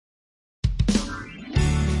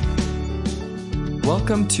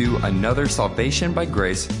Welcome to another Salvation by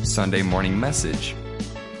Grace Sunday morning message.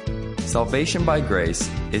 Salvation by Grace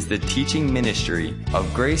is the teaching ministry of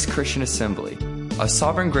Grace Christian Assembly, a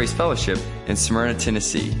Sovereign Grace Fellowship in Smyrna,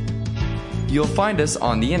 Tennessee. You'll find us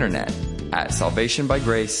on the internet at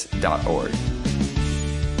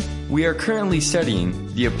salvationbygrace.org. We are currently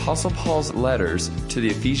studying the Apostle Paul's letters to the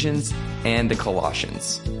Ephesians and the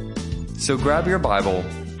Colossians. So grab your Bible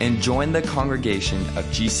and join the congregation of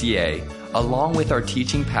GCA along with our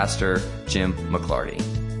teaching pastor, Jim McClarty.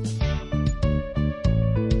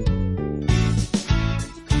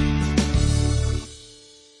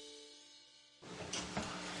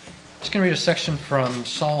 Just going to read a section from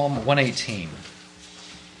Psalm 118,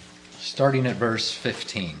 starting at verse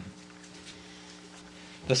 15.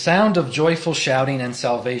 The sound of joyful shouting and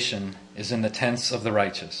salvation is in the tents of the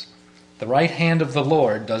righteous. The right hand of the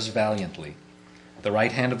Lord does valiantly. The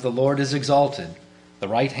right hand of the Lord is exalted. The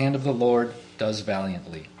right hand of the Lord does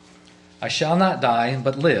valiantly. I shall not die,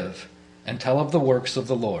 but live, and tell of the works of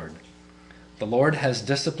the Lord. The Lord has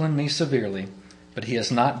disciplined me severely, but he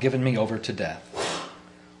has not given me over to death.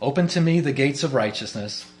 Open to me the gates of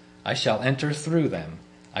righteousness. I shall enter through them.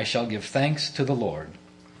 I shall give thanks to the Lord.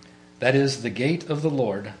 That is the gate of the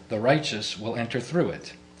Lord, the righteous will enter through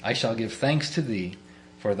it. I shall give thanks to thee,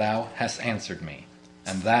 for thou hast answered me,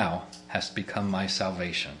 and thou hast become my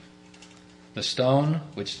salvation. The stone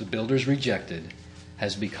which the builders rejected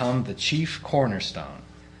has become the chief cornerstone.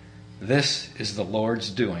 This is the Lord's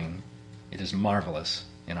doing. It is marvelous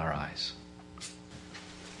in our eyes.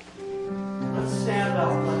 Let's stand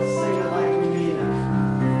up. Let's sing it like we mean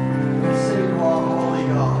it. Let's sing to our holy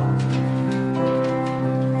God.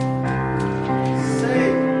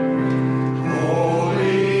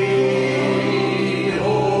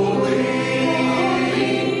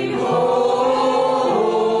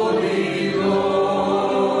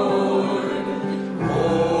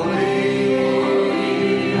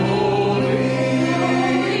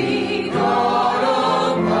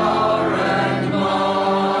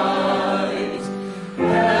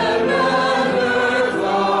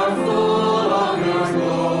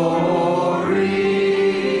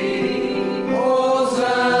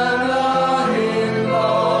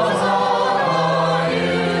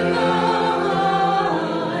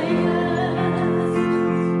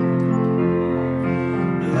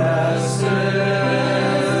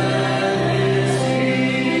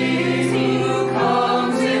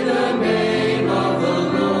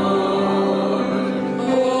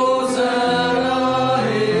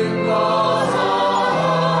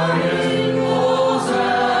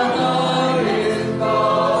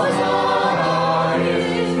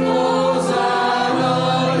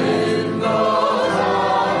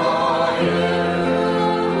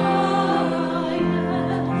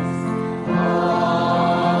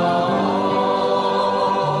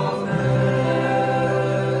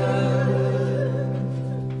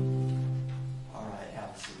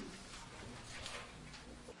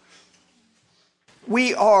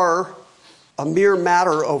 We are a mere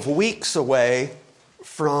matter of weeks away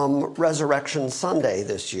from Resurrection Sunday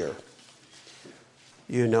this year.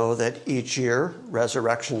 You know that each year,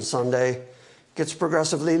 Resurrection Sunday gets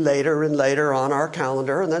progressively later and later on our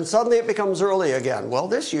calendar, and then suddenly it becomes early again. Well,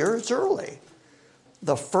 this year it's early.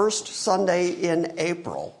 The first Sunday in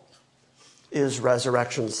April is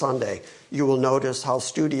Resurrection Sunday. You will notice how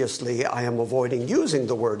studiously I am avoiding using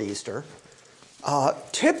the word Easter.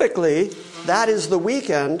 Typically, that is the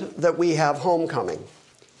weekend that we have homecoming.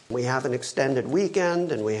 We have an extended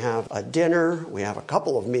weekend, and we have a dinner. We have a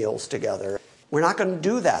couple of meals together. We're not going to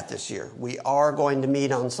do that this year. We are going to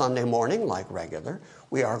meet on Sunday morning like regular.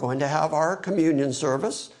 We are going to have our communion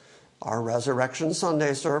service, our Resurrection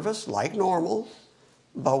Sunday service like normal,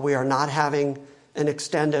 but we are not having an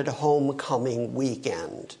extended homecoming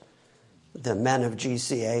weekend. The men of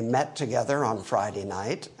GCA met together on Friday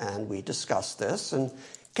night, and we discussed this and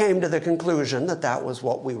came to the conclusion that that was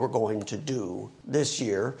what we were going to do this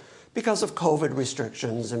year because of COVID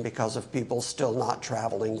restrictions and because of people still not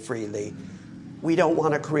traveling freely. We don't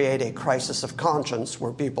want to create a crisis of conscience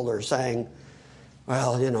where people are saying,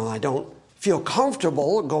 well, I don't feel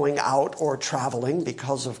comfortable going out or traveling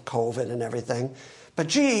because of COVID and everything. But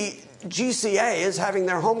GCA is having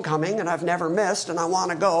their homecoming, and I've never missed, and I want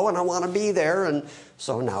to go, and I want to be there. And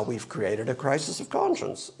so now we've created a crisis of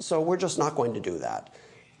conscience. So we're just not going to do that.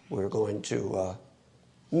 We're going to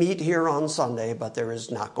meet here on Sunday, but there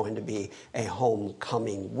is not going to be a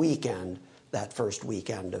homecoming weekend that first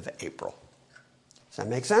weekend of April. Does that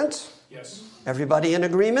make sense? Yes. Everybody in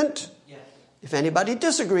agreement? Yes. If anybody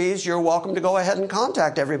disagrees, you're welcome to go ahead and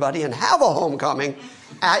contact everybody and have a homecoming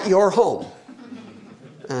at your home.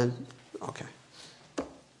 And okay.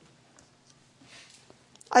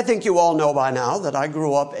 I think you all know by now that I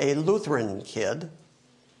grew up a Lutheran kid.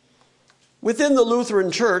 Within the Lutheran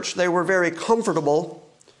Church, they were very comfortable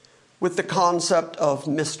with the concept of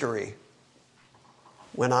mystery.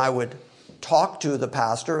 When I would talk to the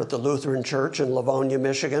pastor at the Lutheran Church in Livonia,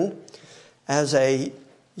 Michigan, as a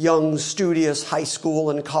young, studious high school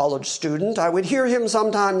and college student, I would hear him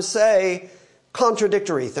sometimes say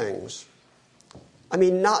contradictory things. I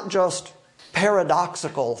mean, not just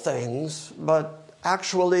paradoxical things, but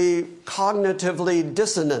actually cognitively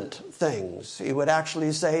dissonant things. He would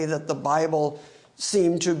actually say that the Bible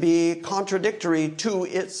seemed to be contradictory to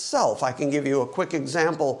itself. I can give you a quick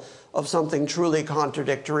example of something truly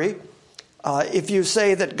contradictory. If you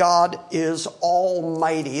say that God is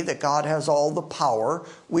almighty, that God has all the power,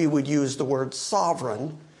 we would use the word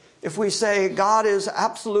sovereign. If we say God is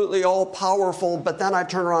absolutely all-powerful, but then I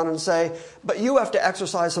turn around and say, but you have to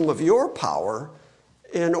exercise some of your power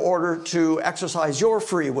in order to exercise your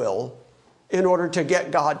free will, in order to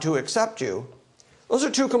get God to accept you. Those are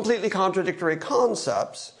two completely contradictory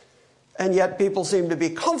concepts, and yet people seem to be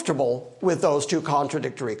comfortable with those two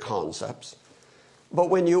contradictory concepts. But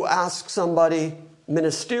when you ask somebody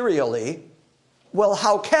ministerially, well,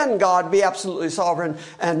 how can God be absolutely sovereign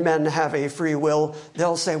and men have a free will?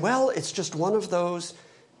 They'll say, well, it's just one of those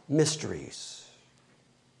mysteries.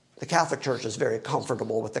 The Catholic Church is very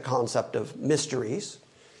comfortable with the concept of mysteries.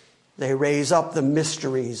 They raise up the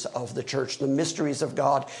mysteries of the church, the mysteries of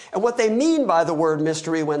God. And what they mean by the word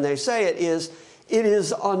mystery when they say it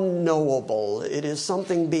is unknowable. It is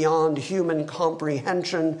something beyond human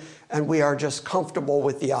comprehension, and we are just comfortable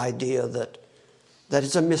with the idea that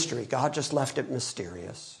it's a mystery. God just left it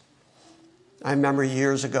mysterious. I remember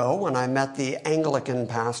years ago when I met the Anglican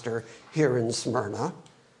pastor here in Smyrna,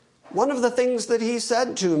 one of the things that he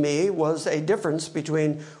said to me was a difference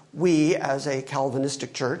between we as a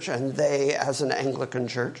Calvinistic church and they as an Anglican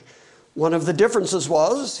church. One of the differences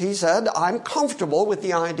was, he said, I'm comfortable with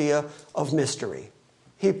the idea of mystery.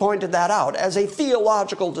 He pointed that out as a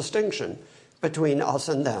theological distinction between us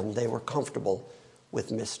and them. They were comfortable with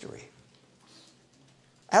mystery.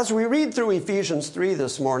 As we read through Ephesians 3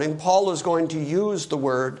 this morning, Paul is going to use the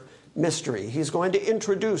word mystery. He's going to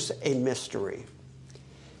introduce a mystery.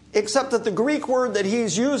 Except that the Greek word that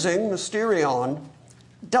he's using, mysterion,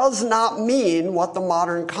 does not mean what the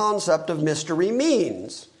modern concept of mystery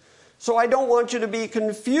means. So I don't want you to be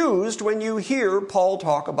confused when you hear Paul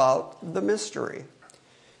talk about the mystery.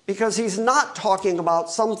 Because he's not talking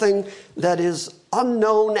about something that is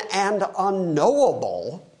unknown and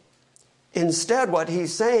unknowable. Instead, what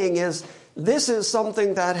he's saying is, this is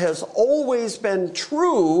something that has always been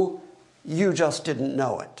true, you just didn't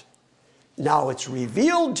know it. Now it's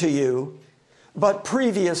revealed to you, but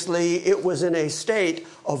previously it was in a state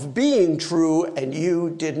of being true and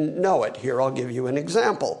you didn't know it. Here, I'll give you an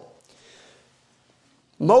example.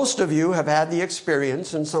 Most of you have had the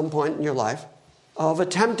experience in some point in your life of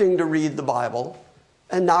attempting to read the Bible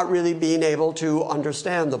and not really being able to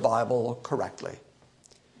understand the Bible correctly.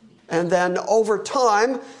 And then over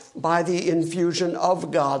time, by the infusion of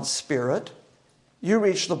God's Spirit, you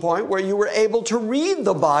reached the point where you were able to read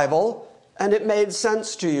the Bible and it made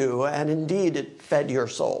sense to you, and indeed it fed your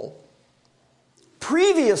soul.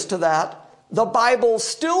 Previous to that, the Bible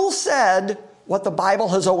still said what the Bible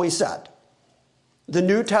has always said. The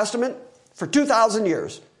New Testament, for 2,000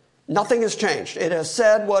 years, nothing has changed. It has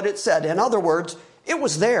said what it said. In other words, it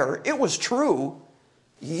was there. It was true.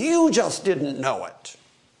 You just didn't know it.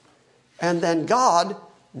 And then God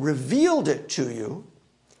revealed it to you.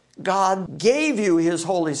 God gave you His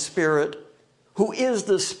Holy Spirit, who is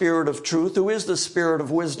the Spirit of truth, who is the Spirit of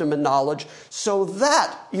wisdom and knowledge, so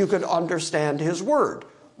that you could understand His Word.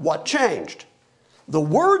 What changed? The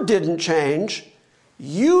Word didn't change.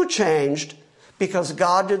 You changed because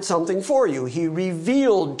God did something for you. He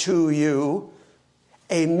revealed to you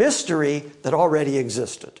a mystery that already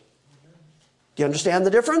existed. Do you understand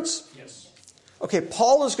the difference? Yes. Okay,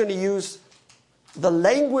 Paul is going to use the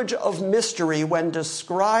language of mystery when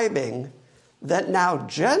describing that now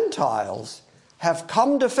Gentiles have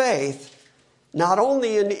come to faith not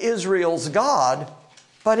only in Israel's God,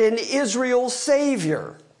 but in Israel's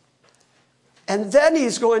Savior. And then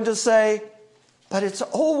he's going to say, but it's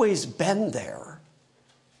always been there.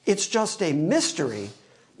 It's just a mystery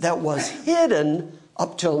that was hidden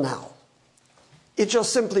up till now. It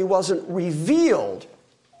just simply wasn't revealed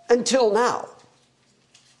until now.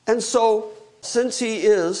 And so, since he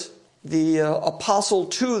is the apostle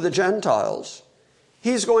to the Gentiles,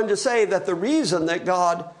 he's going to say that the reason that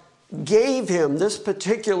God gave him this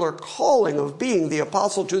particular calling of being the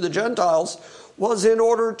apostle to the Gentiles was in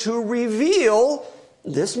order to reveal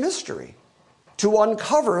this mystery, to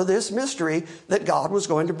uncover this mystery that God was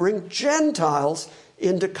going to bring Gentiles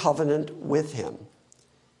into covenant with him.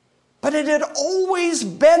 But it had always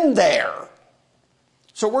been there.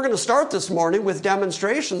 So we're going to start this morning with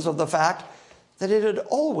demonstrations of the fact that it had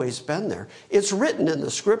always been there. It's written in the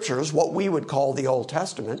scriptures, what we would call the Old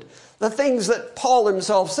Testament. The things that Paul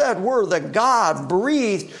himself said were the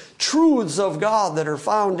God-breathed truths of God that are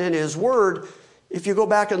found in his word. If you go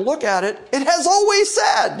back and look at it, it has always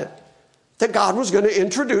said that God was going to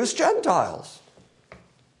introduce Gentiles.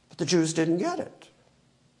 But the Jews didn't get it.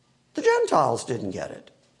 The Gentiles didn't get it.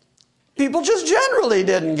 People just generally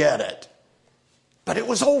didn't get it. But it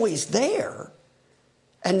was always there.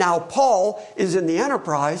 And now Paul is in the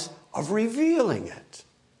enterprise of revealing it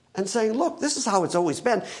and saying, look, this is how it's always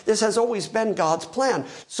been. This has always been God's plan.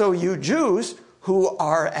 So you Jews who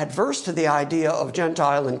are adverse to the idea of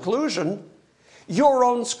Gentile inclusion, your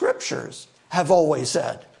own scriptures have always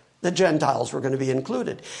said the Gentiles were going to be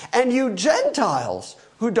included. And you Gentiles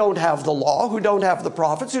who don't have the law, who don't have the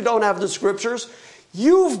prophets, who don't have the scriptures,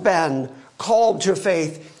 you've been called to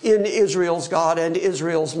faith in Israel's God and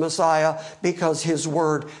Israel's Messiah because his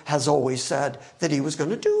word has always said that he was going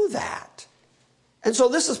to do that. And so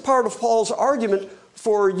this is part of Paul's argument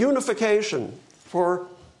for unification, for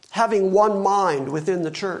having one mind within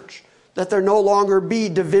the church, that there no longer be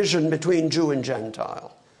division between Jew and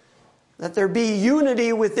Gentile, that there be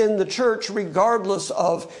unity within the church regardless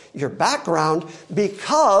of your background,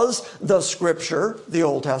 because the scripture, the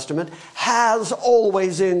Old Testament, has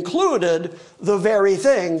always included the very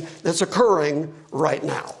thing that's occurring right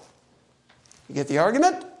now. You get the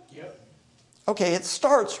argument? Yep. Okay, it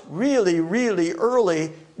starts really, really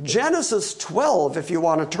early. Genesis 12, if you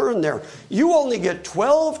want to turn there. You only get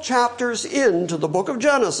 12 chapters into the book of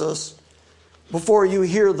Genesis before you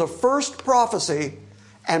hear the first prophecy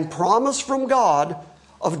and promise from God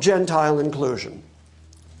of Gentile inclusion.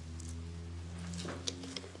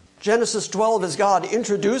 Genesis 12 is God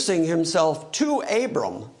introducing himself to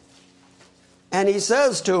Abram. And he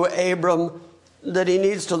says to Abram that he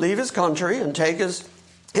needs to leave his country and take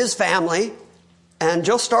his family and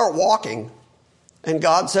just start walking. And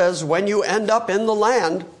God says, when you end up in the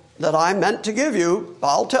land that I meant to give you,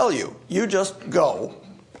 I'll tell you. You just go.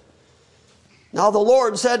 Now the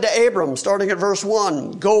Lord said to Abram, starting at verse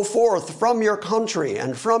 1, go forth from your country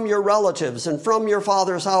and from your relatives and from your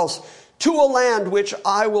father's house to a land which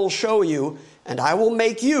I will show you, and I will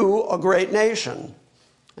make you a great nation.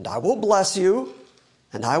 And I will bless you,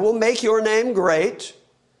 and I will make your name great.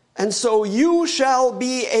 And so you shall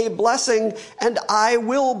be a blessing, and I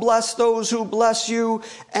will bless those who bless you,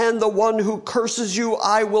 and the one who curses you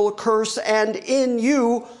I will curse, and in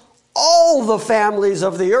you all the families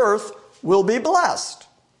of the earth will be blessed.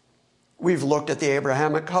 We've looked at the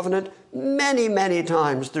Abrahamic covenant many, many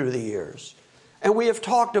times through the years. And we have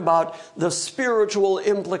talked about the spiritual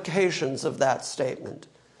implications of that statement.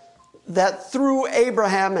 That through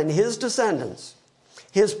Abraham and his descendants,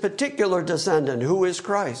 his particular descendant, who is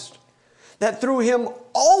Christ, that through him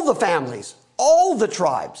all the families, all the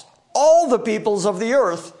tribes, all the peoples of the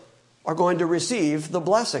earth are going to receive the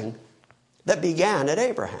blessing that began at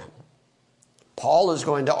Abraham. Paul is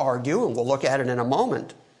going to argue, and we'll look at it in a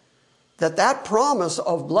moment, that promise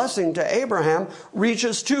of blessing to Abraham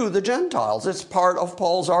reaches to the Gentiles. It's part of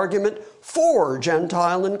Paul's argument for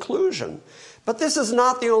Gentile inclusion. But this is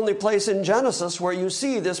not the only place in Genesis where you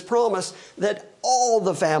see this promise that all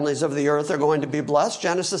the families of the earth are going to be blessed.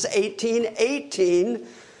 Genesis 18:18,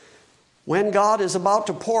 when God is about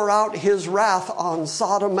to pour out his wrath on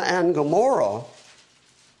Sodom and Gomorrah,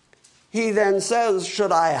 he then says,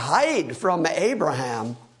 should I hide from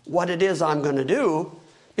Abraham what it is I'm going to do?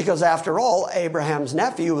 Because after all, Abraham's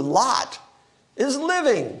nephew, Lot, is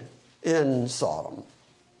living in Sodom.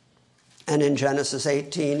 And in Genesis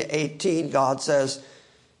 18:18, God says,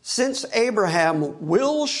 since Abraham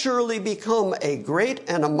will surely become a great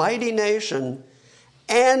and a mighty nation,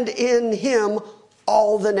 and in him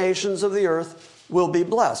all the nations of the earth will be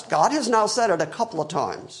blessed. God has now said it a couple of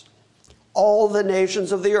times. All the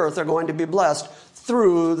nations of the earth are going to be blessed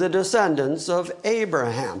through the descendants of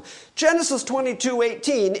Abraham. Genesis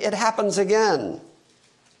 22:18, it happens again.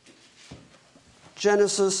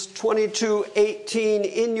 Genesis 22:18,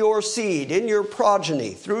 in your seed, in your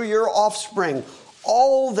progeny, through your offspring,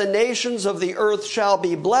 all the nations of the earth shall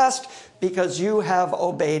be blessed because you have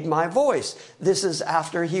obeyed my voice. This is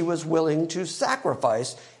after he was willing to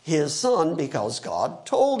sacrifice his son because God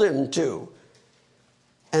told him to.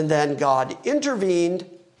 And then God intervened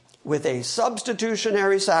with a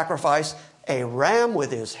substitutionary sacrifice, a ram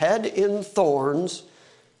with his head in thorns,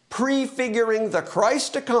 prefiguring the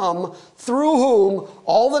Christ to come, through whom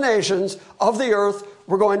all the nations of the earth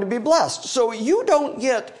were going to be blessed. So you don't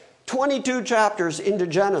get 22 chapters into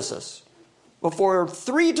Genesis before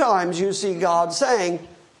 3 times you see God saying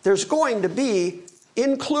there's going to be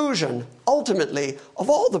inclusion, ultimately, of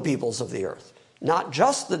all the peoples of the earth. Not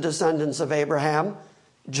just the descendants of Abraham,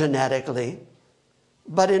 genetically,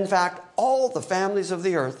 but in fact, all the families of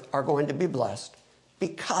the earth are going to be blessed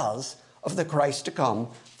because of the Christ to come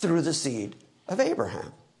through the seed of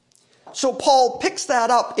Abraham. So Paul picks that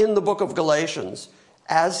up in the book of Galatians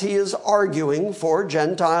as he is arguing for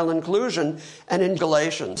Gentile inclusion. And in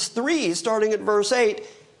Galatians 3, starting at verse 8,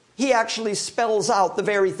 he actually spells out the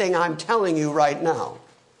very thing I'm telling you right now.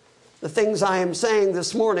 The things I am saying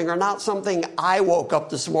this morning are not something I woke up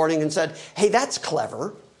this morning and said, hey, that's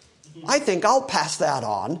clever. I think I'll pass that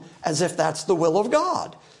on as if that's the will of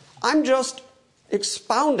God. I'm just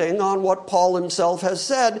expounding on what Paul himself has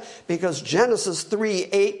said, because Genesis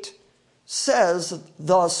 3:8 says,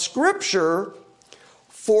 the Scripture,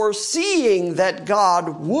 foreseeing that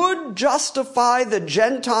God would justify the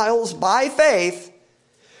Gentiles by faith,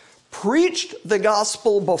 preached the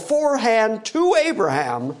gospel beforehand to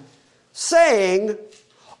Abraham, saying,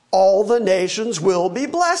 all the nations will be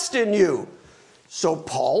blessed in you. So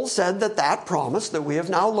Paul said that promise that we have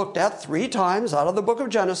now looked at 3 times out of the book of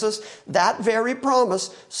Genesis, that very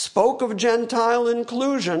promise spoke of Gentile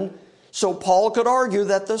inclusion. So Paul could argue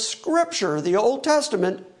that the Scripture, the Old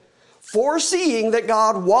Testament, foreseeing that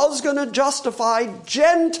God was going to justify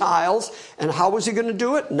Gentiles, and how was he going to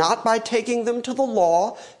do it? Not by taking them to the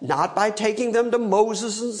law, not by taking them to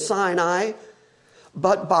Moses and Sinai,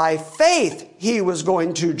 but by faith he was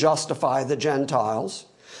going to justify the Gentiles.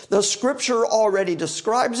 The Scripture already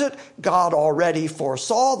describes it. God already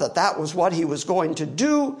foresaw that was what he was going to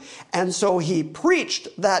do. And so he preached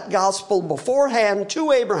that gospel beforehand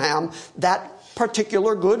to Abraham, that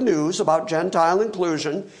particular good news about Gentile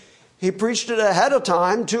inclusion. He preached it ahead of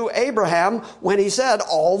time to Abraham when he said,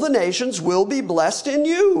 all the nations will be blessed in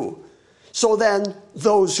you. So then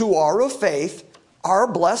those who are of faith are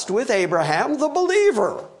blessed with Abraham, the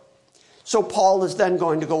believer. So Paul is then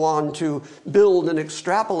going to go on to build and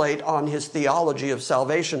extrapolate on his theology of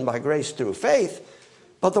salvation by grace through faith.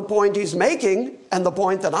 But the point he's making, and the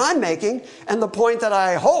point that I'm making, and the point that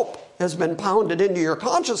I hope has been pounded into your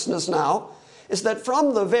consciousness now, is that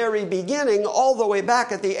from the very beginning, all the way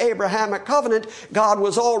back at the Abrahamic covenant, God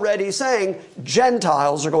was already saying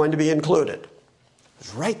Gentiles are going to be included. It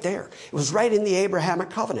was right there. It was right in the Abrahamic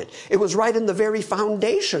covenant. It was right in the very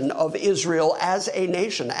foundation of Israel as a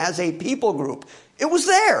nation, as a people group. It was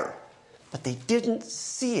there, but they didn't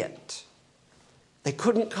see it. They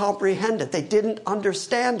couldn't comprehend it. They didn't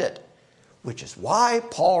understand it, which is why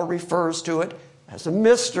Paul refers to it as a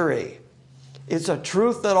mystery. It's a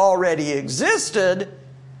truth that already existed.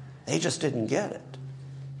 They just didn't get it.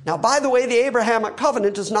 Now, by the way, the Abrahamic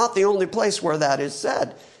covenant is not the only place where that is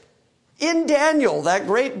said. In Daniel, that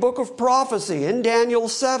great book of prophecy, in Daniel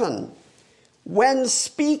 7, when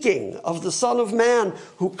speaking of the Son of Man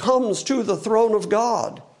who comes to the throne of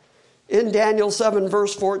God, in Daniel 7,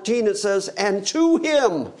 verse 14, it says, and to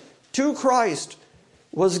him, to Christ,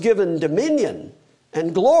 was given dominion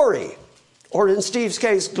and glory, or in Steve's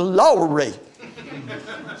case, glory,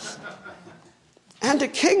 and a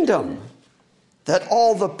kingdom, that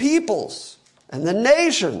all the peoples and the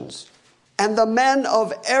nations and the men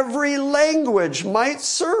of every language might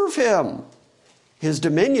serve him. His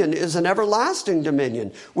dominion is an everlasting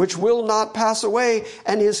dominion, which will not pass away,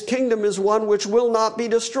 and his kingdom is one which will not be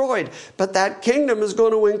destroyed. But that kingdom is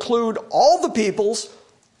going to include all the peoples,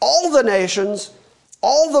 all the nations,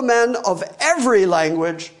 all the men of every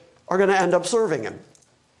language are going to end up serving him.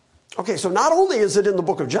 Okay, so not only is it in the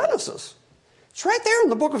book of Genesis, it's right there in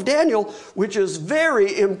the book of Daniel, which is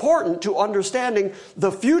very important to understanding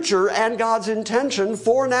the future and God's intention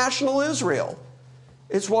for national Israel.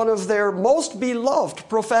 It's one of their most beloved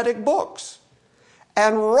prophetic books.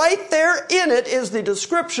 And right there in it is the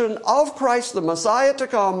description of Christ, the Messiah to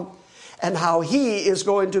come, and how he is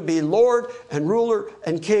going to be Lord and ruler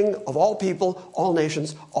and king of all people, all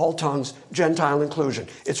nations, all tongues, Gentile inclusion.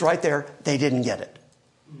 It's right there. They didn't get it.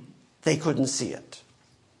 They couldn't see it.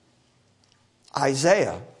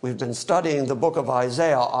 Isaiah, we've been studying the book of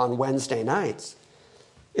Isaiah on Wednesday nights.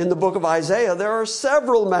 In the book of Isaiah, there are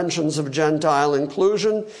several mentions of Gentile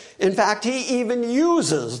inclusion. In fact, he even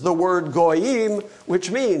uses the word goyim, which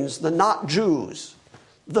means the not Jews,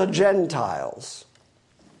 the Gentiles.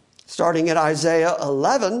 Starting at Isaiah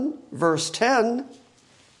 11, verse 10,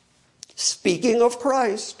 speaking of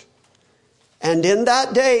Christ, and in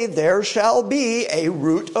that day there shall be a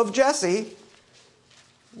root of Jesse,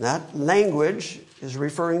 That language is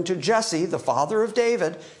referring to Jesse, the father of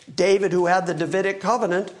David, David who had the Davidic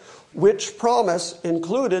covenant, which promise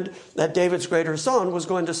included that David's greater son was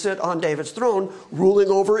going to sit on David's throne, ruling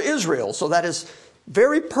over Israel. So that is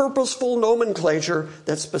very purposeful nomenclature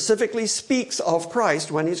that specifically speaks of Christ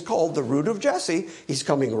when he's called the root of Jesse. He's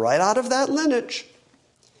coming right out of that lineage.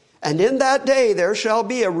 And in that day there shall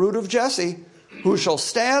be a root of Jesse who shall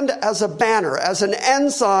stand as a banner, as an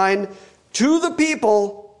ensign to the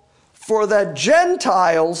people, for the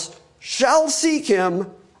Gentiles shall seek him,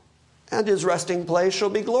 and his resting place shall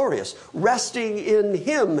be glorious. Resting in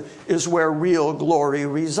him is where real glory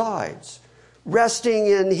resides. Resting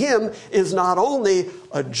in him is not only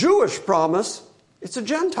a Jewish promise, it's a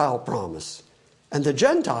Gentile promise. And the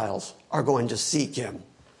Gentiles are going to seek him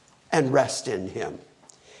and rest in him.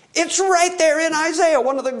 It's right there in Isaiah,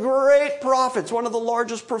 one of the great prophets, one of the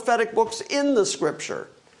largest prophetic books in the Scripture.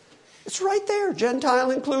 It's right there,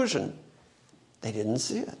 Gentile inclusion. They didn't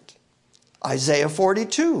see it. Isaiah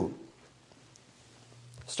 42.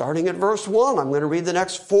 Starting at verse 1, I'm going to read the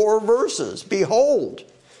next 4 verses. Behold,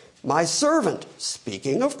 my servant,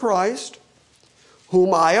 speaking of Christ,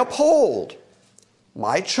 whom I uphold,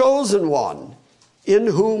 my chosen one, in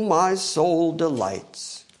whom my soul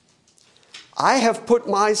delights. I have put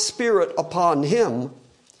my spirit upon him,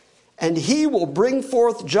 and he will bring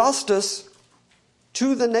forth justice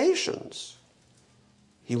to the nations.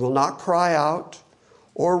 He will not cry out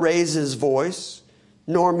or raise his voice,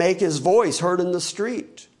 nor make his voice heard in the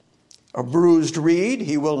street. A bruised reed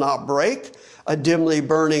he will not break, a dimly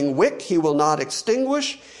burning wick he will not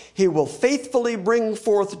extinguish. He will faithfully bring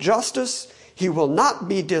forth justice. He will not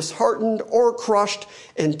be disheartened or crushed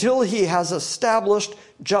until he has established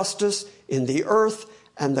justice in the earth,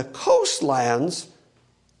 and the coastlands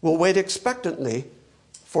will wait expectantly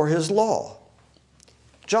for his law.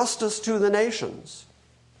 Justice to the nations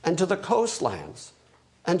and to the coastlands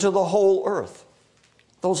and to the whole earth.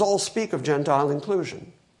 Those all speak of Gentile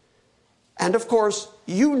inclusion. And of course,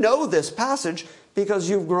 you know this passage because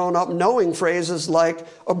you've grown up knowing phrases like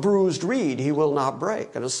a bruised reed he will not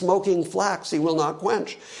break, and a smoking flax he will not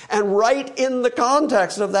quench. And right in the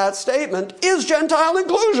context of that statement is Gentile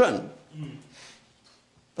inclusion.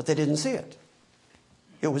 But they didn't see it.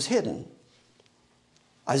 It was hidden.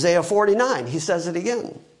 Isaiah 49, he says it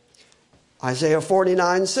again. Isaiah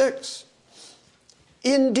 49:6.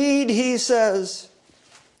 Indeed, he says,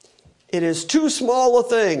 it is too small a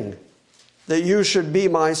thing that you should be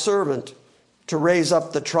my servant to raise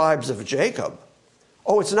up the tribes of Jacob.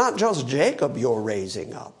 Oh, it's not just Jacob you're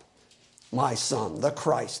raising up. My son, the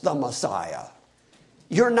Christ, the Messiah.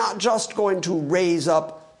 You're not just going to raise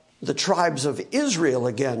up the tribes of Israel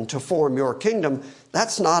again to form your kingdom.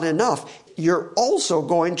 That's not enough. You're also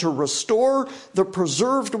going to restore the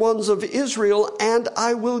preserved ones of Israel, and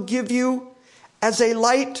I will give you as a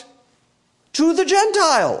light to the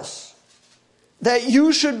Gentiles, that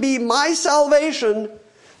you should be my salvation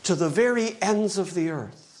to the very ends of the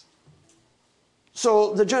earth.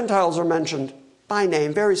 So the Gentiles are mentioned by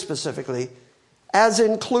name very specifically as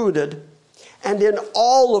included. And in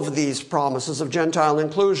all of these promises of Gentile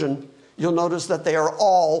inclusion, you'll notice that they are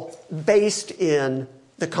all based in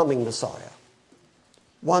the coming Messiah.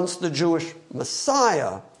 Once the Jewish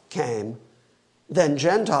Messiah came, then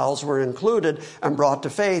Gentiles were included and brought to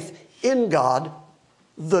faith in God,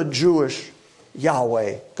 the Jewish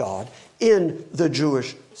Yahweh God, in the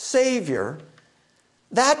Jewish Savior.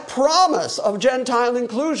 That promise of Gentile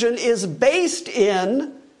inclusion is based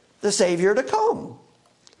in the Savior to come.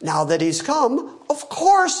 Now that he's come, of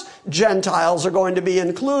course Gentiles are going to be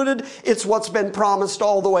included. It's what's been promised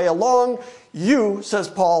all the way along. You, says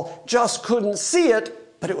Paul, just couldn't see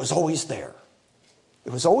it, but it was always there.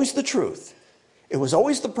 It was always the truth. It was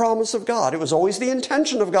always the promise of God. It was always the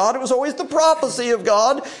intention of God. It was always the prophecy of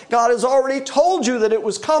God. God has already told you that it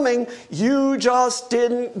was coming. You just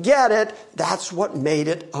didn't get it. That's what made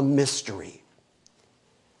it a mystery.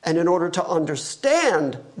 And in order to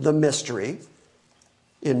understand the mystery,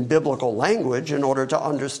 in biblical language, in order to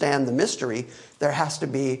understand the mystery, there has to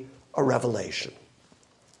be a revelation.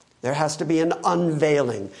 There has to be an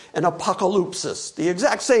unveiling, an apocalypsis, the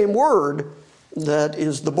exact same word that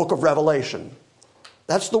is the book of Revelation.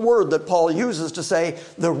 That's the word that Paul uses to say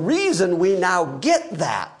the reason we now get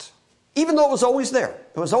that, even though it was always there,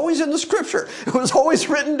 it was always in the Scripture, it was always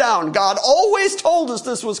written down, God always told us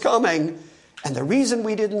this was coming, and the reason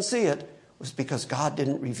we didn't see it was because God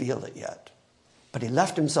didn't reveal it yet. But he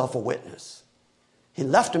left himself a witness. He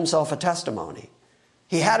left himself a testimony.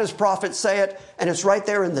 He had his prophets say it, and it's right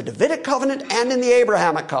there in the Davidic covenant and in the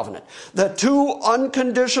Abrahamic covenant. The two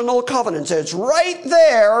unconditional covenants. It's right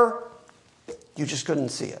there. You just couldn't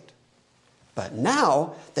see it. But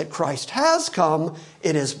now that Christ has come,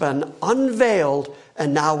 it has been unveiled,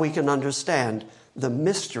 and now we can understand the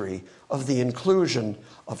mystery of the inclusion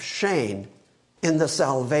of Shane in the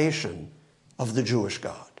salvation of the Jewish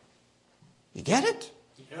God. You get it?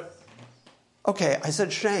 Yep. Okay, I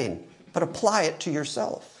said Shane, but apply it to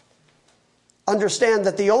yourself. Understand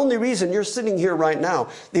that the only reason you're sitting here right now,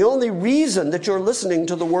 the only reason that you're listening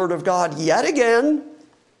to the Word of God yet again,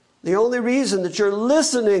 the only reason that you're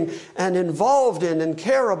listening and involved in and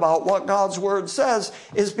care about what God's Word says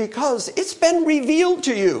is because it's been revealed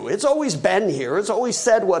to you. It's always been here. It's always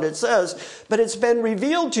said what it says, but it's been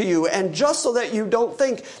revealed to you. And just so that you don't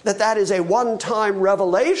think that that is a one-time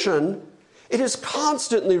revelation, it is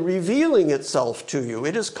constantly revealing itself to you.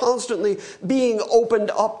 It is constantly being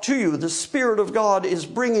opened up to you. The Spirit of God is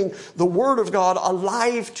bringing the Word of God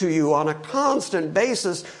alive to you on a constant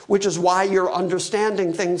basis, which is why you're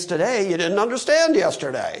understanding things today you didn't understand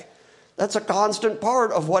yesterday. That's a constant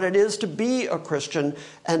part of what it is to be a Christian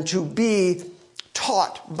and to be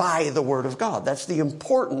taught by the Word of God. That's the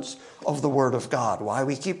importance of the Word of God, why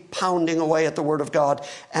we keep pounding away at the Word of God,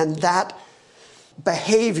 and that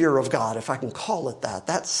behavior of God, if I can call it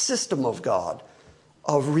that system of God,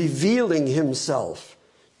 of revealing himself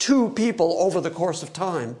to people over the course of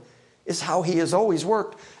time, is how he has always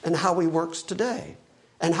worked and how he works today,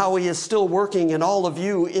 and how he is still working in all of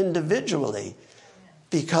you individually,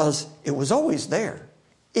 because it was always there.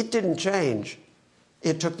 It didn't change.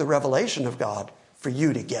 It took the revelation of God for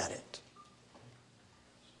you to get it.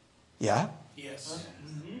 Yeah? Yes.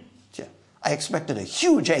 I expected a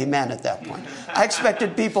huge amen at that point. I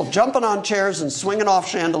expected people jumping on chairs and swinging off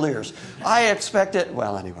chandeliers. I expected,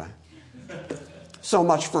 well, anyway. So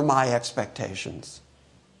much for my expectations.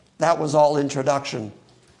 That was all introduction.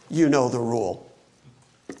 You know the rule.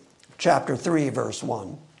 Chapter 3, verse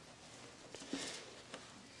 1.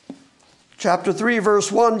 Chapter 3,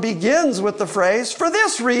 verse 1 begins with the phrase, for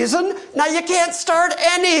this reason. Now you can't start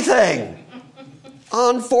anything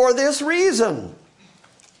on for this reason.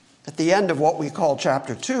 At the end of what we call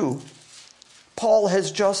chapter 2, Paul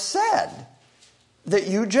has just said that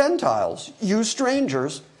you Gentiles, you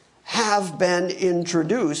strangers, have been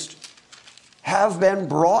introduced, have been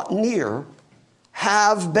brought near,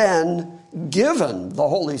 have been given the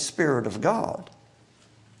Holy Spirit of God,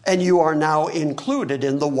 and you are now included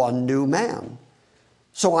in the one new man.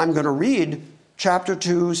 So I'm going to read chapter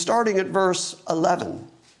 2, starting at verse 11,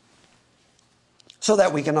 so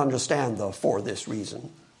that we can understand the for this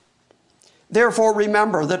reason. Therefore,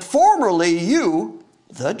 remember that formerly you,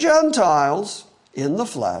 the Gentiles in the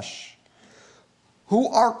flesh, who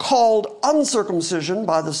are called uncircumcision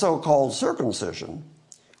by the so-called circumcision,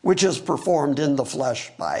 which is performed in the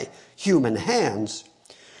flesh by human hands,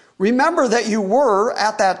 remember that you were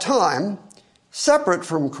at that time separate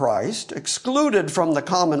from Christ, excluded from the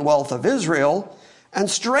commonwealth of Israel, and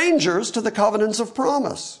strangers to the covenants of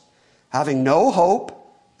promise, having no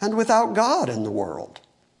hope and without God in the world.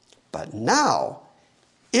 But now,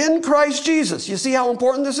 in Christ Jesus, you see how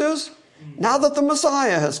important this is? Now that the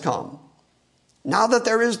Messiah has come, now that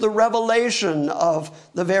there is the revelation of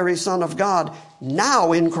the very Son of God,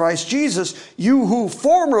 now in Christ Jesus, you who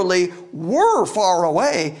formerly were far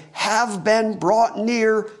away have been brought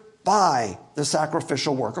near by the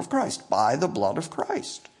sacrificial work of Christ, by the blood of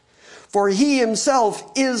Christ. For he himself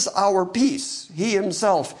is our peace. He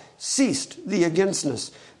himself ceased the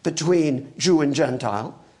againstness between Jew and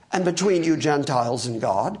Gentile, and between you Gentiles and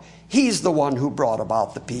God. He's the one who brought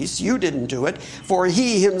about the peace. You didn't do it. For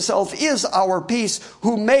he himself is our peace,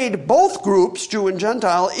 who made both groups, Jew and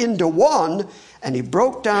Gentile, into one, and he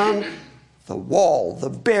broke down the wall, the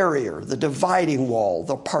barrier, the dividing wall,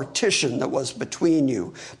 the partition that was between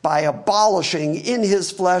you, by abolishing in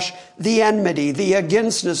his flesh the enmity, the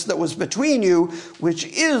againstness that was between you, which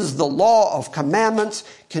is the law of commandments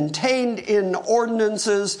contained in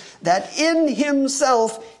ordinances, that in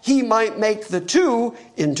himself he might make the two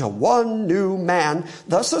into one new man,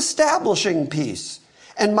 thus establishing peace,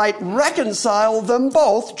 and might reconcile them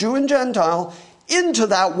both, Jew and Gentile, into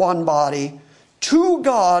that one body, to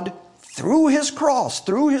God, through his cross,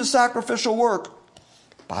 through his sacrificial work,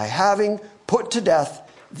 by having put to death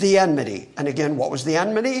the enmity. And again, what was the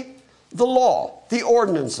enmity? The law, the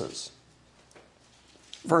ordinances.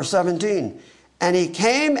 Verse 17, and he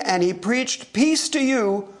came and he preached peace to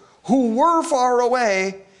you who were far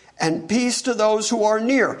away, and peace to those who are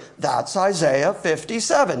near. That's Isaiah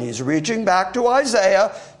 57. He's reaching back to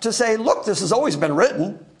Isaiah to say, look, this has always been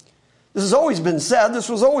written. This has always been said. This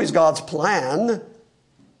was always God's plan.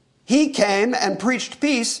 He came and preached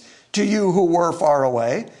peace to you who were far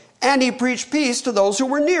away, And he preached peace to those who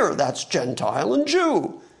were near, that's Gentile and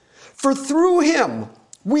Jew. For through him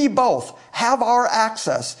we both have our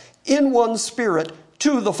access in one Spirit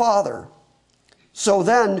to the Father. So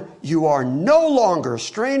then you are no longer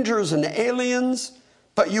strangers and aliens,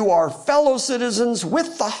 but you are fellow citizens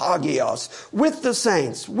with the Hagios, with the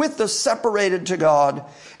saints, with the separated to God,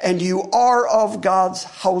 and you are of God's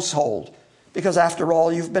household. Because after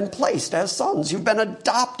all, you've been placed as sons. You've been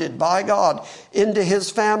adopted by God into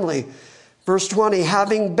his family. Verse 20,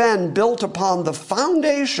 having been built upon the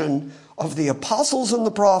foundation of the apostles and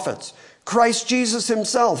the prophets, Christ Jesus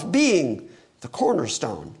himself being the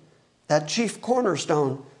cornerstone, that chief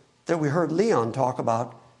cornerstone that we heard Leon talk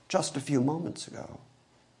about just a few moments ago.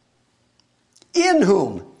 In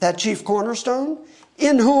whom, that chief cornerstone,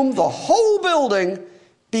 in whom the whole building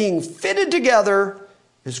being fitted together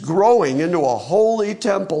is growing into a holy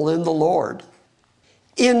temple in the Lord,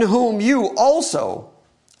 in whom you also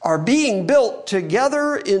are being built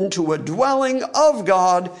together into a dwelling of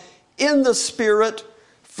God in the Spirit.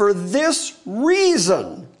 For this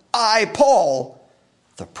reason, I, Paul,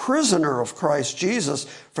 the prisoner of Christ Jesus,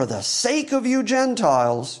 for the sake of you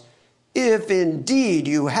Gentiles, if indeed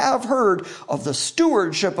you have heard of the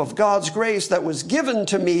stewardship of God's grace that was given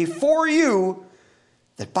to me for you,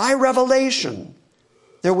 that by revelation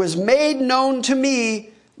there was made known to me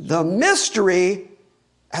the mystery,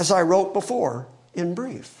 as I wrote before in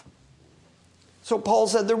brief. So Paul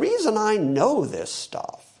said, the reason I know this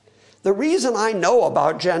stuff, the reason I know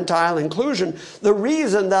about Gentile inclusion, the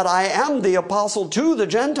reason that I am the apostle to the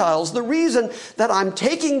Gentiles, the reason that I'm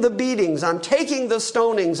taking the beatings, I'm taking the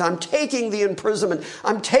stonings, I'm taking the imprisonment,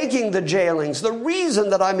 I'm taking the jailings, the reason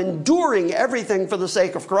that I'm enduring everything for the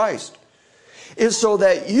sake of Christ is so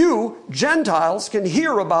that you, Gentiles, can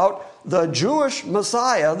hear about the Jewish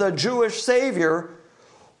Messiah, the Jewish Savior,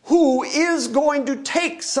 who is going to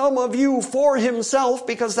take some of you for himself,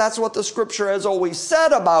 because that's what the Scripture has always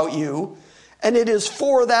said about you. And it is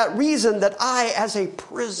for that reason that I, as a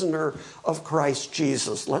prisoner of Christ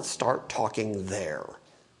Jesus, let's start talking there.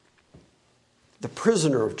 The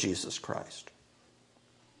prisoner of Jesus Christ.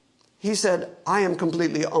 He said, I am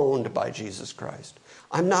completely owned by Jesus Christ.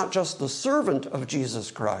 I'm not just the servant of Jesus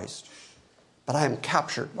Christ, but I am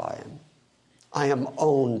captured by him. I am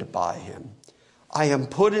owned by him. I am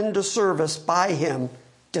put into service by him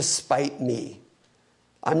despite me.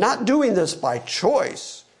 I'm not doing this by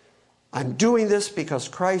choice. I'm doing this because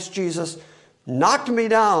Christ Jesus knocked me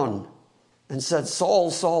down and said,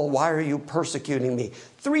 Saul, Saul, why are you persecuting me?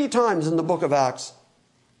 3 times in the book of Acts,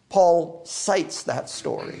 Paul cites that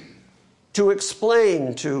story to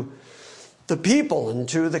explain to the people and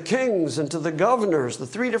to the kings and to the governors, the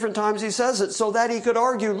 3 different times he says it, so that he could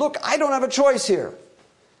argue, look, I don't have a choice here.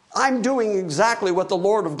 I'm doing exactly what the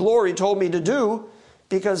Lord of glory told me to do,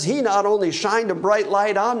 because he not only shined a bright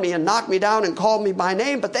light on me and knocked me down and called me by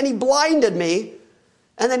name, but then he blinded me,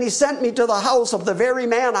 and then he sent me to the house of the very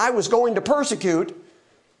man I was going to persecute.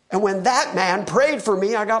 And when that man prayed for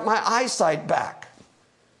me, I got my eyesight back.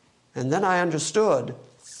 And then I understood,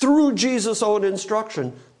 through Jesus' own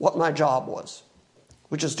instruction, what my job was,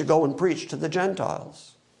 which is to go and preach to the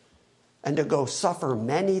Gentiles and to go suffer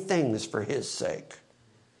many things for his sake.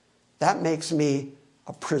 That makes me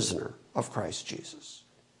a prisoner of Christ Jesus.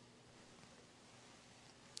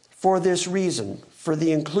 For this reason, for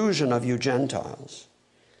the inclusion of you Gentiles,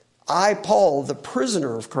 I, Paul, the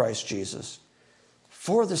prisoner of Christ Jesus,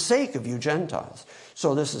 for the sake of you Gentiles.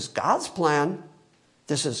 So this is God's plan.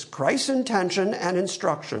 This is Christ's intention and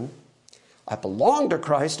instruction. I belong to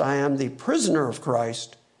Christ. I am the prisoner of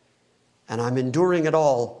Christ, and I'm enduring it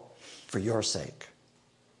all for your sake.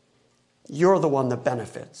 You're the one that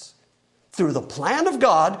benefits. Through the plan of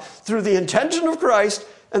God, through the intention of Christ,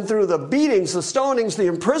 and through the beatings, the stonings, the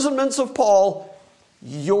imprisonments of Paul,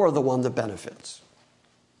 you're the one that benefits.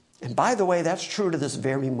 And by the way, that's true to this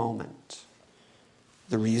very moment.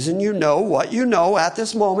 The reason you know what you know at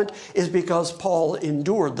this moment is because Paul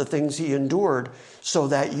endured the things he endured so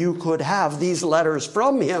that you could have these letters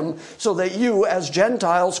from him, so that you as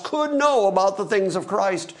Gentiles could know about the things of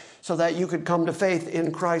Christ, so that you could come to faith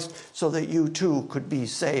in Christ, so that you too could be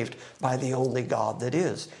saved by the only God that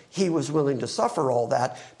is. He was willing to suffer all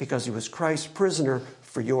that because he was Christ's prisoner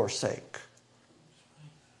for your sake.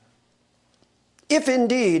 If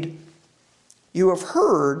indeed you have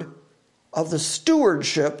heard of the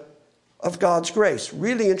stewardship of God's grace.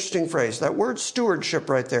 Really interesting phrase. That word stewardship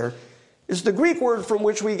right there is the Greek word from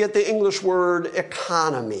which we get the English word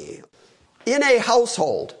economy. In a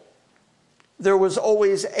household, there was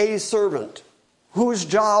always a servant whose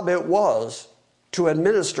job it was to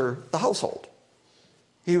administer the household.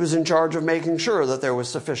 He was in charge of making sure that there was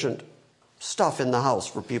sufficient stuff in the house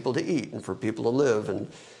for people to eat and for people to live,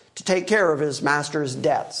 and to take care of his master's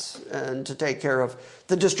debts and to take care of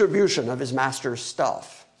the distribution of his master's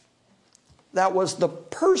stuff. That was the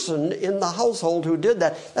person in the household who did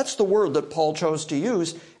that. That's the word that Paul chose to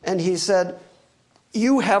use. And he said,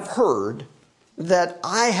 you have heard that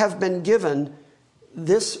I have been given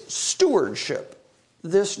this stewardship,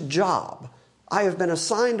 this job. I have been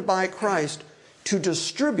assigned by Christ to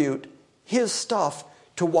distribute his stuff,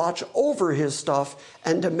 to watch over his stuff,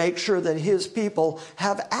 and to make sure that his people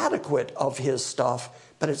have adequate of his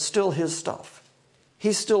stuff, but it's still his stuff.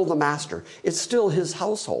 He's still the master. It's still his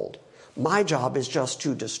household. My job is just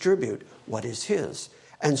to distribute what is his.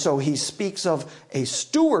 And so he speaks of a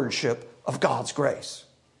stewardship of God's grace.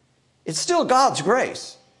 It's still God's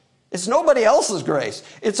grace. It's nobody else's grace.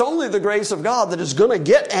 It's only the grace of God that is going to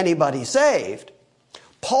get anybody saved.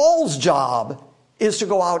 Paul's job is to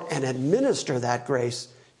go out and administer that grace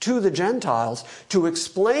to the Gentiles, to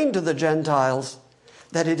explain to the Gentiles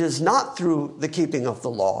that it is not through the keeping of the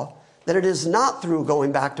law, that it is not through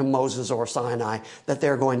going back to Moses or Sinai that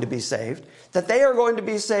they're going to be saved, that they are going to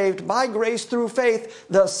be saved by grace through faith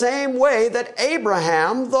the same way that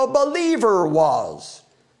Abraham, the believer, was.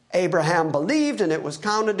 Abraham believed and it was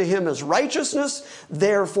counted to him as righteousness.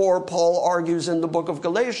 Therefore, Paul argues in the book of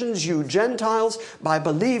Galatians, you Gentiles, by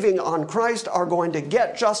believing on Christ, are going to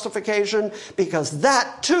get justification, because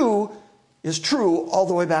that too is true all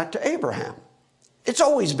the way back to Abraham. It's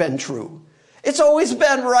always been true. It's always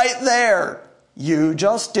been right there. You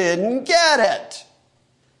just didn't get it.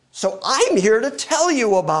 So I'm here to tell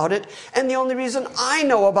you about it, and the only reason I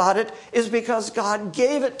know about it is because God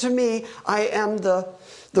gave it to me. I am the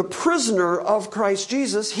prisoner of Christ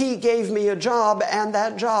Jesus. He gave me a job, and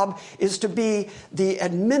that job is to be the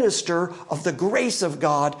administrator of the grace of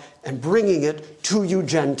God and bringing it to you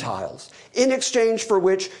Gentiles. In exchange for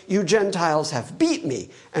which you Gentiles have beat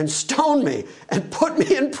me and stoned me and put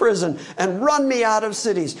me in prison and run me out of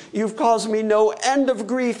cities. You've caused me no end of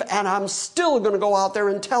grief, and I'm still going to go out there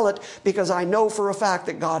and tell it, because I know for a fact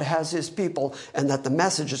that God has his people and that the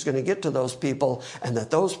message is going to get to those people, and that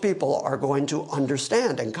those people are going to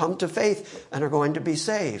understand and come to faith and are going to be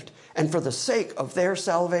saved. And for the sake of their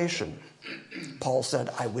salvation, Paul said,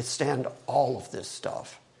 I withstand all of this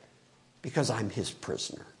stuff because I'm his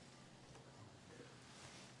prisoner.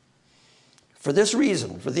 For this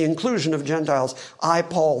reason, for the inclusion of Gentiles, I,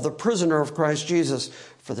 Paul, the prisoner of Christ Jesus,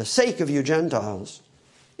 for the sake of you Gentiles,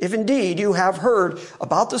 if indeed you have heard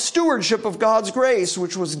about the stewardship of God's grace,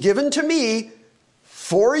 which was given to me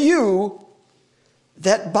for you,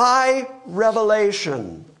 that by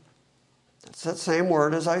revelation, that's that same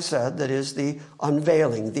word, as I said, that is the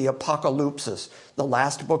unveiling, the apocalypsis. The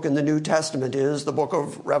last book in the New Testament is the book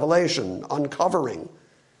of Revelation, uncovering.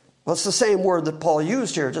 Well, it's the same word that Paul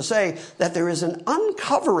used here to say that there is an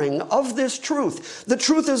uncovering of this truth. The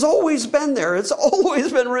truth has always been there. It's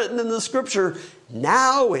always been written in the Scripture.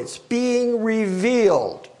 Now it's being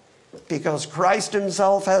revealed because Christ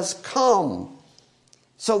himself has come.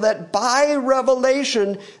 So that by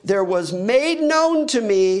revelation there was made known to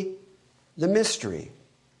me the mystery,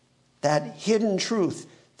 that hidden truth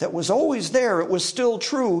that was always there. It was still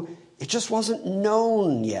true. It just wasn't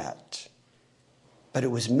known yet. But it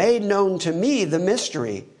was made known to me, the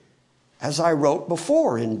mystery, as I wrote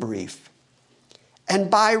before in brief. And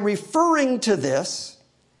by referring to this,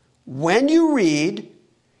 when you read,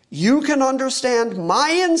 you can understand my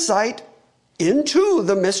insight into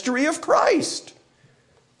the mystery of Christ,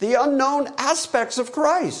 the unknown aspects of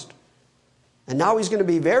Christ. And now he's going to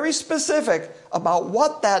be very specific about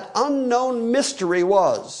what that unknown mystery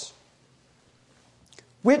was,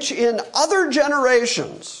 which in other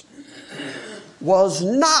generations was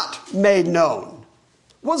not made known,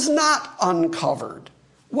 was not uncovered,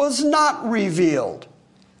 was not revealed.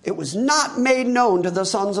 It was not made known to the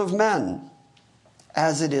sons of men,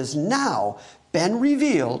 as it is now been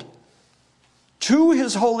revealed to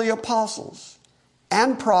his holy apostles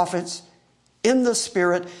and prophets in the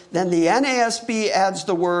Spirit. Then the NASB adds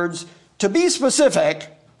the words, to be specific,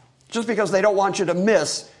 just because they don't want you to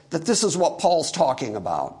miss that this is what Paul's talking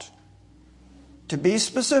about. To be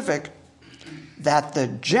specific, that the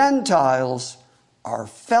Gentiles are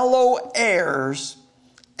fellow heirs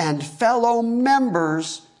and fellow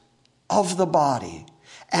members of the body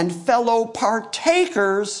and fellow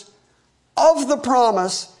partakers of the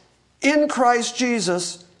promise in Christ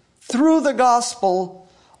Jesus through the gospel,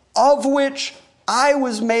 of which I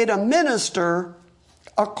was made a minister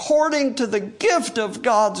according to the gift of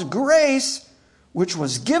God's grace, which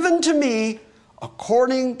was given to me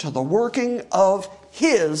according to the working of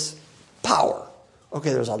his power.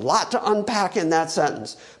 Okay, there's a lot to unpack in that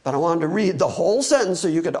sentence, but I wanted to read the whole sentence so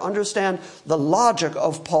you could understand the logic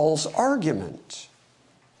of Paul's argument.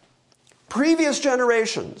 Previous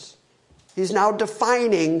generations, he's now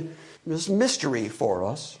defining this mystery for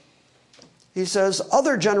us. He says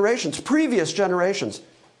other generations, previous generations,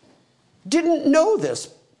 didn't know this.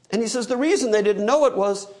 And he says the reason they didn't know it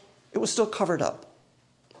was still covered up.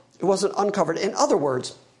 It wasn't uncovered. In other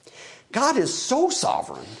words, God is so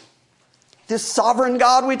sovereign. This sovereign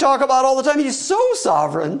God we talk about all the time, he's so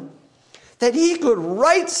sovereign that he could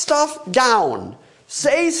write stuff down,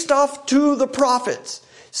 say stuff to the prophets,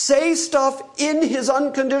 say stuff in his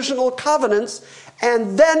unconditional covenants,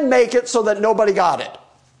 and then make it so that nobody got it.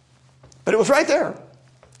 But it was right there.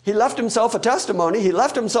 He left himself a testimony. He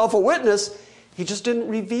left himself a witness. He just didn't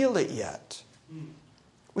reveal it yet.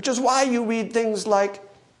 Which is why you read things like,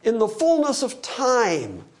 in the fullness of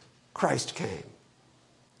time, Christ came.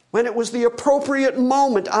 When it was the appropriate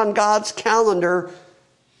moment on God's calendar,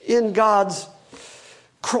 in God's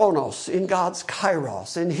chronos, in God's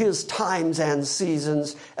kairos, in his times and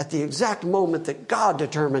seasons, at the exact moment that God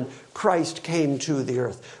determined, Christ came to the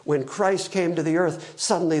earth. When Christ came to the earth,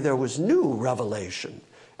 suddenly there was new revelation.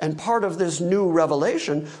 And part of this new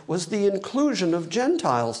revelation was the inclusion of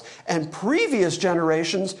Gentiles. And previous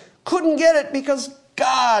generations couldn't get it because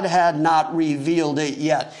God had not revealed it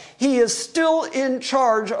yet. He is still in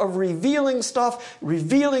charge of revealing stuff,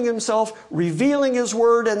 revealing himself, revealing his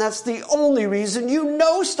word, and that's the only reason you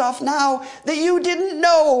know stuff now that you didn't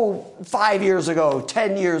know 5 years ago,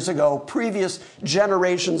 10 years ago, previous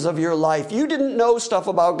generations of your life. You didn't know stuff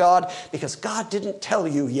about God because God didn't tell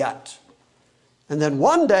you yet. And then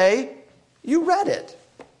one day, you read it.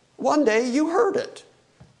 One day, you heard it.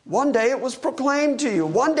 One day, it was proclaimed to you.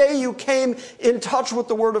 One day, you came in touch with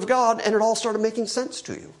the Word of God, and it all started making sense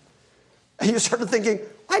to you. And you started thinking,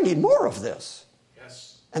 I need more of this.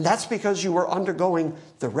 Yes. And that's because you were undergoing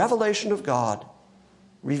the revelation of God,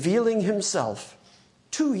 revealing himself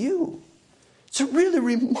to you. It's a really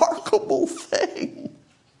remarkable thing.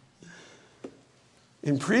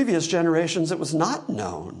 In previous generations, it was not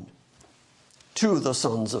known to the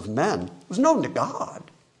sons of men. It was known to God.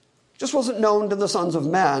 It just wasn't known to the sons of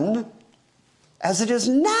men, as it has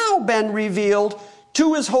now been revealed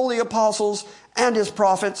to his holy apostles and his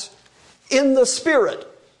prophets in the Spirit.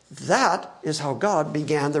 That is how God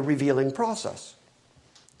began the revealing process.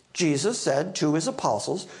 Jesus said to his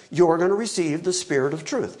apostles, you're going to receive the Spirit of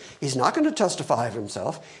truth. He's not going to testify of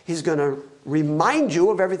himself. He's going to remind you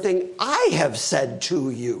of everything I have said to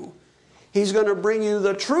you. He's going to bring you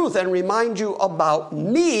the truth and remind you about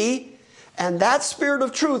me. And that Spirit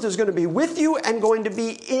of truth is going to be with you and going to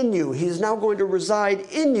be in you. He's now going to reside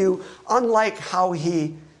in you, unlike how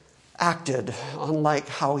he acted, unlike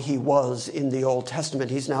how he was in the Old Testament.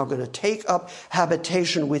 He's now going to take up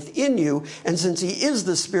habitation within you. And since he is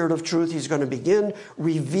the Spirit of truth, he's going to begin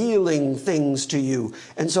revealing things to you.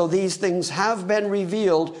 And so these things have been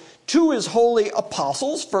revealed to his holy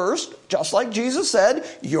apostles first, just like Jesus said,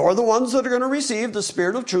 you're the ones that are going to receive the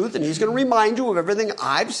Spirit of truth, and he's going to remind you of everything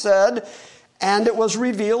I've said. And it was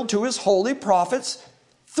revealed to his holy prophets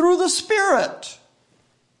through the Spirit.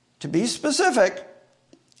 To be specific,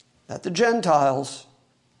 that the Gentiles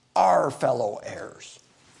are fellow heirs.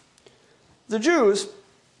 The Jews,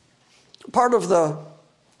 part of the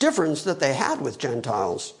difference that they had with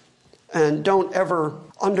Gentiles, and don't ever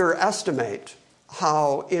underestimate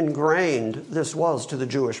how ingrained this was to the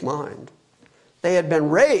Jewish mind. They had been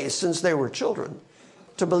raised since they were children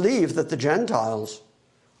to believe that the Gentiles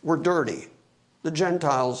were dirty. The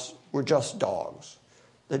Gentiles were just dogs.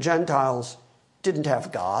 The Gentiles didn't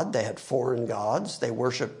have God. They had foreign gods. They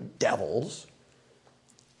worshiped devils.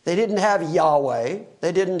 They didn't have Yahweh.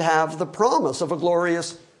 They didn't have the promise of a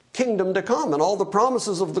glorious kingdom to come. And all the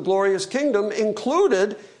promises of the glorious kingdom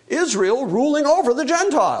included Israel ruling over the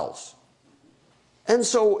Gentiles. And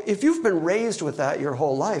so if you've been raised with that your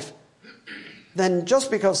whole life, then just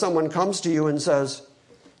because someone comes to you and says,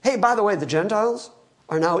 hey, by the way, the Gentiles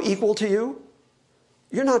are now equal to you,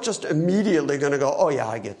 you're not just immediately going to go, oh yeah,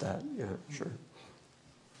 I get that. Yeah, sure.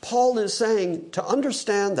 Paul is saying to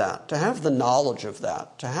understand that, to have the knowledge of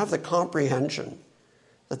that, to have the comprehension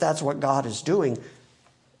that that's what God is doing,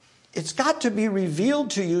 it's got to be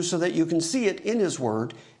revealed to you so that you can see it in his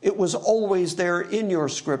word. It was always there in your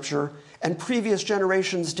scripture, and previous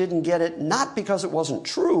generations didn't get it, not because it wasn't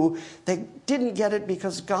true. They didn't get it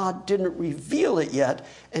because God didn't reveal it yet.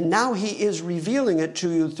 And now he is revealing it to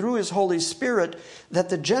you through his Holy Spirit, that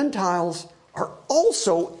the Gentiles are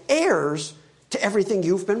also heirs to everything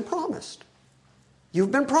you've been promised.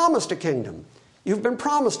 You've been promised a kingdom. You've been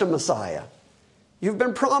promised a Messiah. You've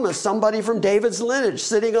been promised somebody from David's lineage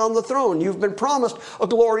sitting on the throne. You've been promised a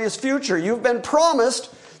glorious future. You've been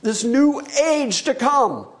promised this new age to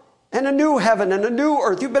come and a new heaven and a new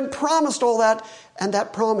earth. You've been promised all that, and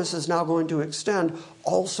that promise is now going to extend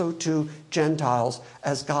also to Gentiles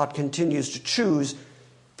as God continues to choose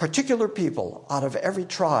particular people out of every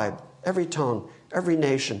tribe, every tongue, every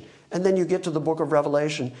nation. And then you get to the book of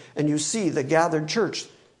Revelation and you see the gathered church,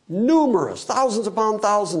 numerous, thousands upon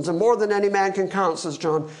thousands, and more than any man can count, says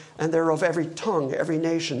John, and they're of every tongue, every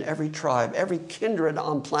nation, every tribe, every kindred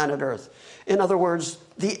on planet Earth. In other words,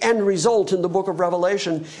 the end result in the book of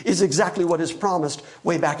Revelation is exactly what is promised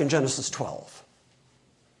way back in Genesis 12.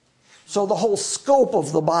 So the whole scope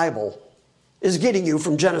of the Bible is getting you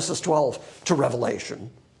from Genesis 12 to Revelation,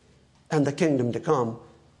 and the kingdom to come,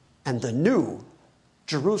 and the new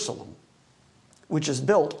Jerusalem, which is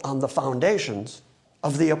built on the foundations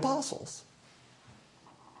of the apostles.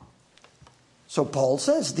 So Paul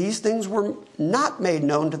says, these things were not made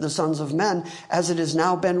known to the sons of men, as it has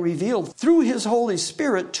now been revealed through his Holy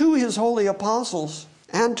Spirit to his holy apostles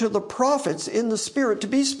and to the prophets in the Spirit, to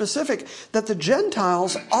be specific, that the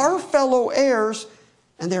Gentiles are fellow heirs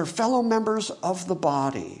and they're fellow members of the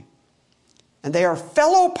body. And they are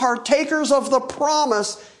fellow partakers of the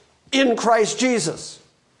promise in Christ Jesus.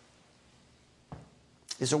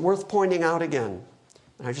 Is it worth pointing out again?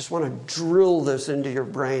 And I just want to drill this into your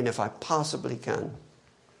brain if I possibly can.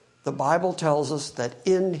 The Bible tells us that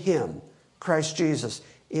in him, Christ Jesus,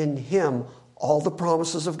 in him, all the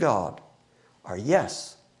promises of God are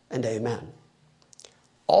yes and amen.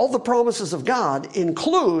 All the promises of God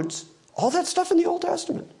includes all that stuff in the Old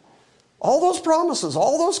Testament. All those promises,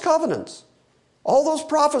 all those covenants, all those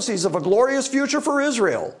prophecies of a glorious future for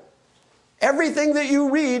Israel. Everything that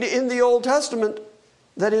you read in the Old Testament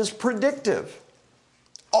that is predictive.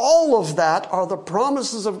 All of that are the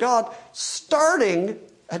promises of God starting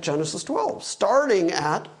at Genesis 12, starting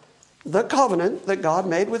at the covenant that God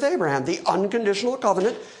made with Abraham, the unconditional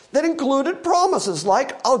covenant that included promises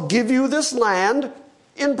like, I'll give you this land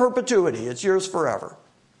in perpetuity. It's yours forever.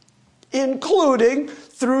 Including,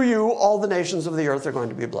 through you, all the nations of the earth are going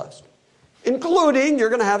to be blessed. Including, you're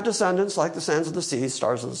going to have descendants like the sands of the sea,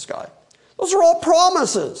 stars of the sky. Those are all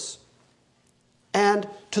promises. And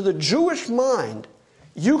to the Jewish mind,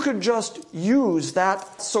 you could just use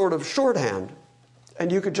that sort of shorthand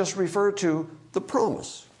and you could just refer to the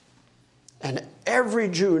promise. And every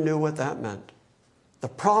Jew knew what that meant. The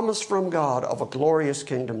promise from God of a glorious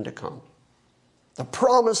kingdom to come. The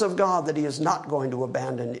promise of God that he is not going to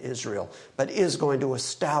abandon Israel, but is going to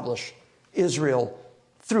establish Israel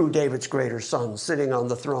through David's greater son sitting on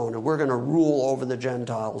the throne, and we're going to rule over the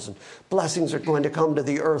Gentiles, and blessings are going to come to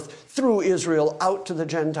the earth through Israel out to the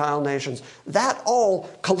Gentile nations. That all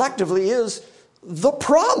collectively is the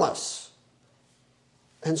promise.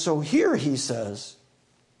 And so here he says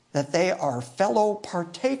that they are fellow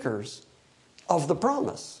partakers of the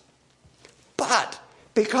promise. But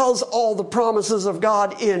because all the promises of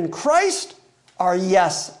God in Christ are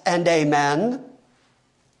yes and amen,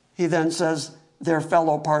 he then says, they're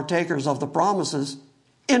fellow partakers of the promises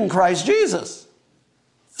in Christ Jesus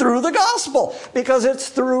through the gospel, because it's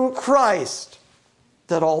through Christ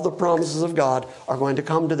that all the promises of God are going to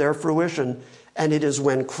come to their fruition. And it is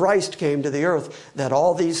when Christ came to the earth that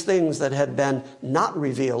all these things that had been not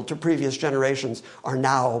revealed to previous generations are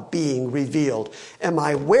now being revealed. Am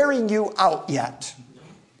I wearing you out yet?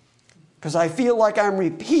 Because I feel like I'm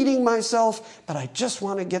repeating myself, but I just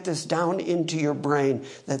want to get this down into your brain,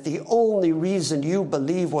 that the only reason you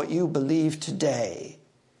believe what you believe today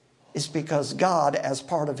is because God, as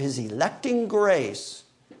part of his electing grace,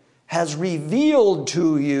 has revealed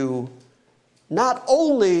to you not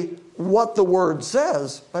only what the Word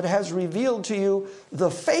says, but has revealed to you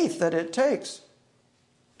the faith that it takes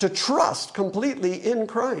to trust completely in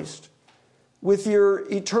Christ with your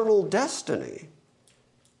eternal destiny.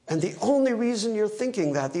 And the only reason you're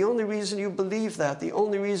thinking that, the only reason you believe that, the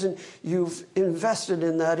only reason you've invested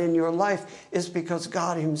in that in your life is because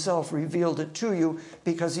God himself revealed it to you,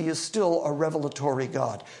 because he is still a revelatory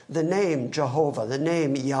God. The name Jehovah, the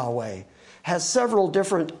name Yahweh, has several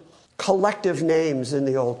different collective names in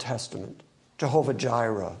the Old Testament. Jehovah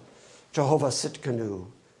Jireh, Jehovah Sitkanu.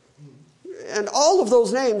 And all of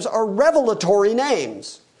those names are revelatory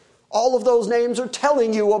names. All of those names are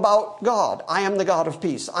telling you about God. I am the God of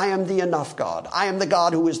peace. I am the enough God. I am the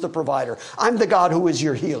God who is the provider. I'm the God who is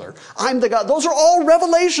your healer. I'm the God. Those are all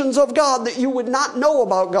revelations of God that you would not know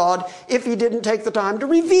about God if he didn't take the time to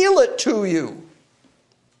reveal it to you.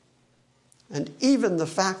 And even the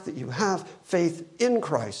fact that you have faith in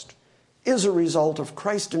Christ is a result of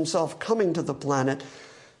Christ himself coming to the planet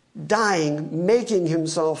dying, making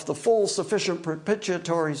himself the full, sufficient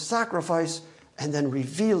propitiatory sacrifice, and then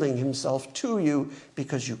revealing himself to you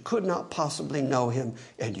because you could not possibly know him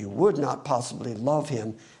and you would not possibly love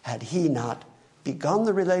him had he not begun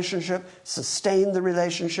the relationship, sustained the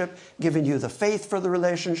relationship, given you the faith for the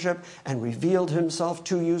relationship, and revealed himself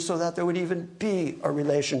to you so that there would even be a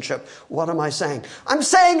relationship. What am I saying? I'm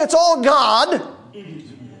saying it's all God.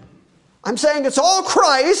 I'm saying it's all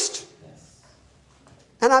Christ.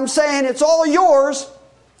 And I'm saying it's all yours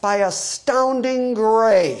by astounding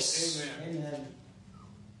grace. Amen.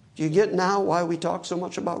 Do you get now why we talk so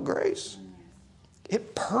much about grace?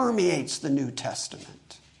 It permeates the New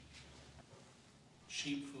Testament.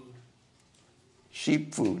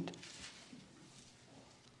 Sheep food.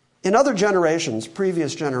 In other generations,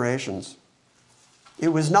 previous generations, it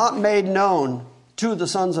was not made known to the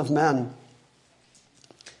sons of men,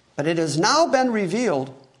 but it has now been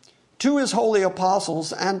revealed to his holy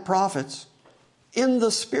apostles and prophets in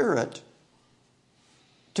the Spirit,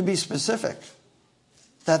 to be specific,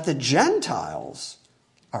 that the Gentiles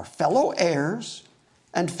are fellow heirs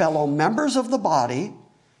and fellow members of the body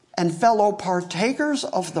and fellow partakers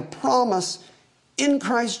of the promise in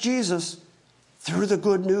Christ Jesus through the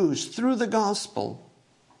good news, through the gospel,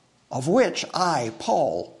 of which I,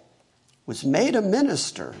 Paul, was made a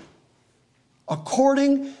minister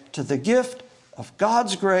according to the gift of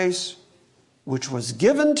God's grace, which was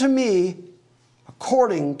given to me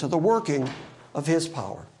according to the working of his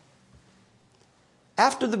power.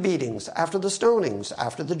 After the beatings, after the stonings,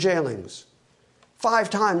 after the jailings, 5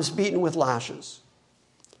 times beaten with lashes,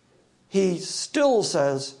 he still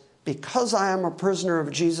says, because I am a prisoner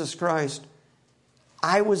of Jesus Christ,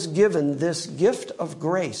 I was given this gift of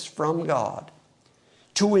grace from God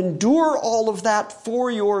to endure all of that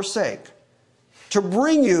for your sake, to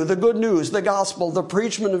bring you the good news, the gospel, the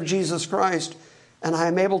preachment of Jesus Christ, and I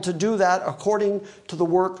am able to do that according to the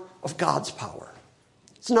work of God's power.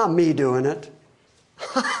 It's not me doing it.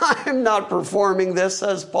 I'm not performing this,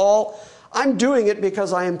 says Paul. I'm doing it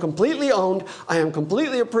because I am completely owned. I am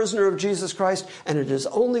completely a prisoner of Jesus Christ, and it is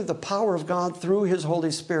only the power of God through his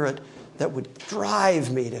Holy Spirit that would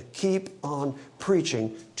drive me to keep on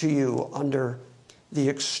preaching to you under the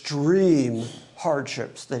extreme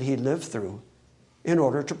hardships that he lived through in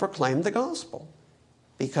order to proclaim the gospel,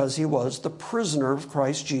 because he was the prisoner of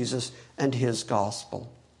Christ Jesus and his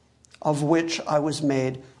gospel, of which I was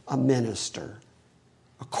made a minister,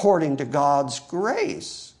 according to God's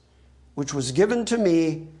grace, which was given to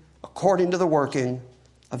me according to the working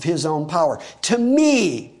of his own power. To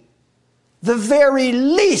me, the very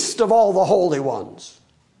least of all the holy ones.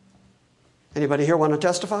 Anybody here want to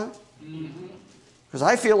testify? Because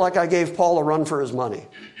I feel like I gave Paul a run for his money.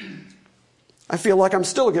 I feel like I'm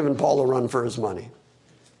still giving Paul a run for his money.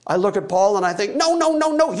 I look at Paul and I think,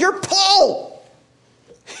 no, you're Paul.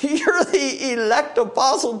 You're the elect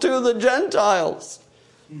apostle to the Gentiles.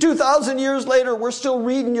 2,000 years later, we're still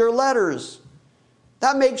reading your letters.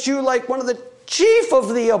 That makes you like one of the chief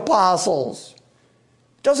of the apostles.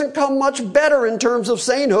 Doesn't come much better in terms of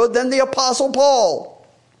sainthood than the Apostle Paul.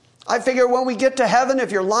 I figure when we get to heaven, if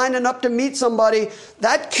you're lining up to meet somebody,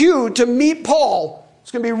 that queue to meet Paul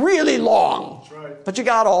is going to be really long. That's right. But you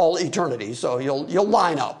got all eternity, so you'll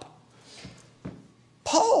line up.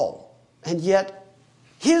 Paul, and yet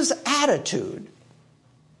his attitude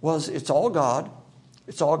was, it's all God.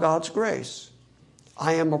 It's all God's grace.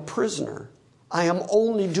 I am a prisoner. I am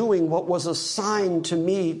only doing what was assigned to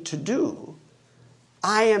me to do.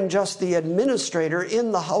 I am just the administrator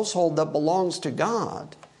in the household that belongs to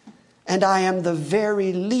God. And I am the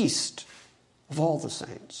very least of all the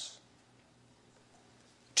saints.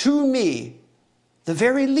 To me, the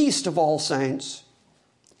very least of all saints,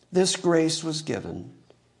 this grace was given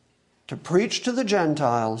to preach to the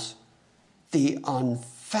Gentiles the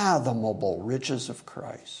unfathomable riches of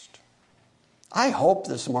Christ. I hope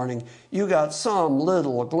this morning you got some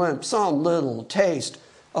little glimpse, some little taste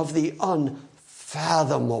of the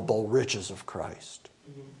unfathomable riches of Christ.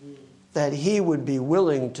 That he would be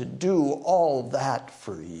willing to do all that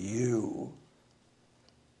for you.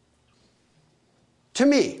 To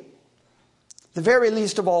me, the very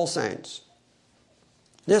least of all saints,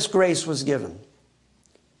 this grace was given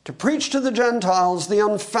to preach to the Gentiles the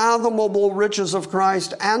unfathomable riches of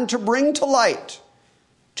Christ and to bring to light,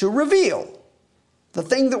 to reveal the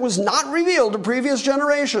thing that was not revealed to previous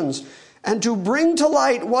generations, and to bring to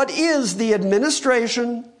light what is the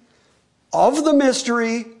administration of the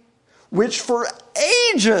mystery which for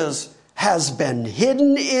ages has been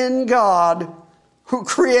hidden in God who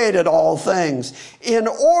created all things, in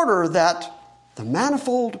order that the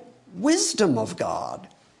manifold wisdom of God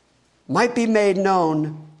might be made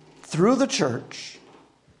known through the church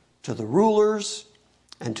to the rulers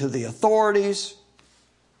and to the authorities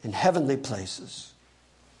in heavenly places.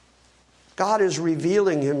 God is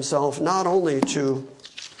revealing himself not only to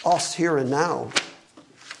us here and now,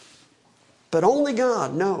 but only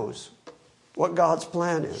God knows what God's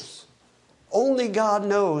plan is. Only God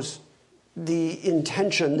knows the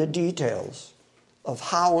intention, the details of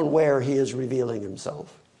how and where he is revealing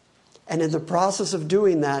himself. And in the process of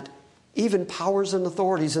doing that, even powers and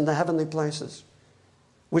authorities in the heavenly places,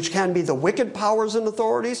 which can be the wicked powers and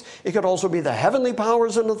authorities. It could also be the heavenly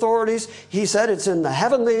powers and authorities. He said it's in the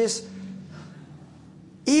heavenlies.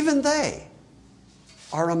 Even they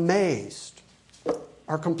are amazed,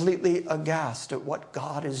 are completely aghast at what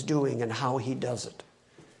God is doing and how he does it.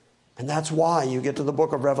 And that's why you get to the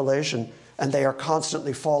book of Revelation and they are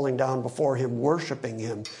constantly falling down before him, worshiping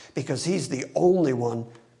him, because he's the only one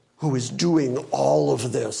who is doing all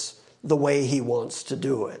of this the way he wants to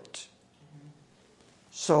do it.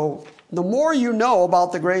 So the more you know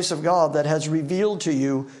about the grace of God that has revealed to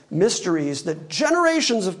you mysteries that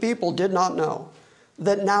generations of people did not know,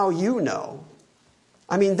 that now you know.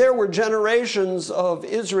 I mean, there were generations of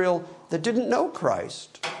Israel that didn't know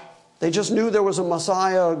Christ. They just knew there was a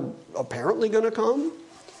Messiah apparently going to come.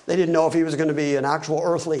 They didn't know if he was going to be an actual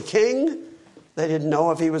earthly king. They didn't know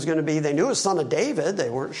if he was going to be, they knew a son of David. They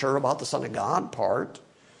weren't sure about the son of God part.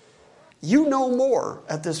 You know more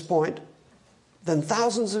at this point than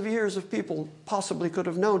thousands of years of people possibly could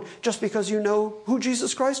have known, just because you know who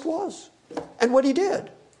Jesus Christ was and what he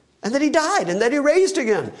did, and that he died and that he raised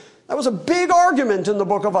again. That was a big argument in the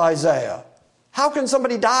book of Isaiah. How can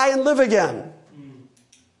somebody die and live again?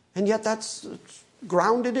 And yet that's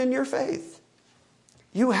grounded in your faith.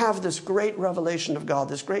 You have this great revelation of God,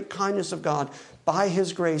 this great kindness of God. By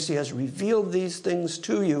his grace, he has revealed these things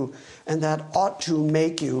to you, and that ought to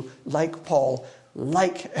make you, like Paul,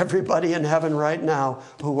 like everybody in heaven right now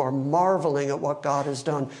who are marveling at what God has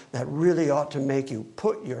done. That really ought to make you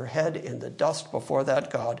put your head in the dust before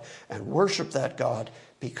that God and worship that God,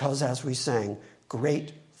 because as we sang,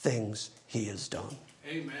 great things he has done.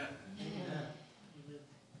 Amen.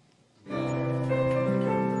 To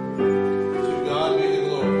God be the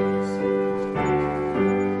glory.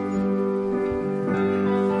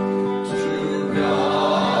 To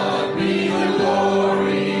God be the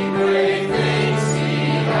glory. Great things he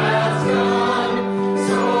has done.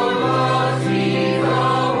 So loved he the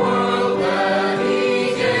world that he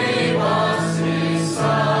gave us his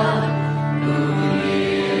Son, who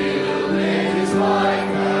yielded his life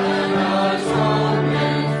an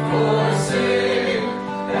atonement for sin,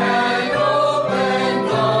 and opened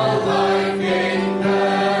the light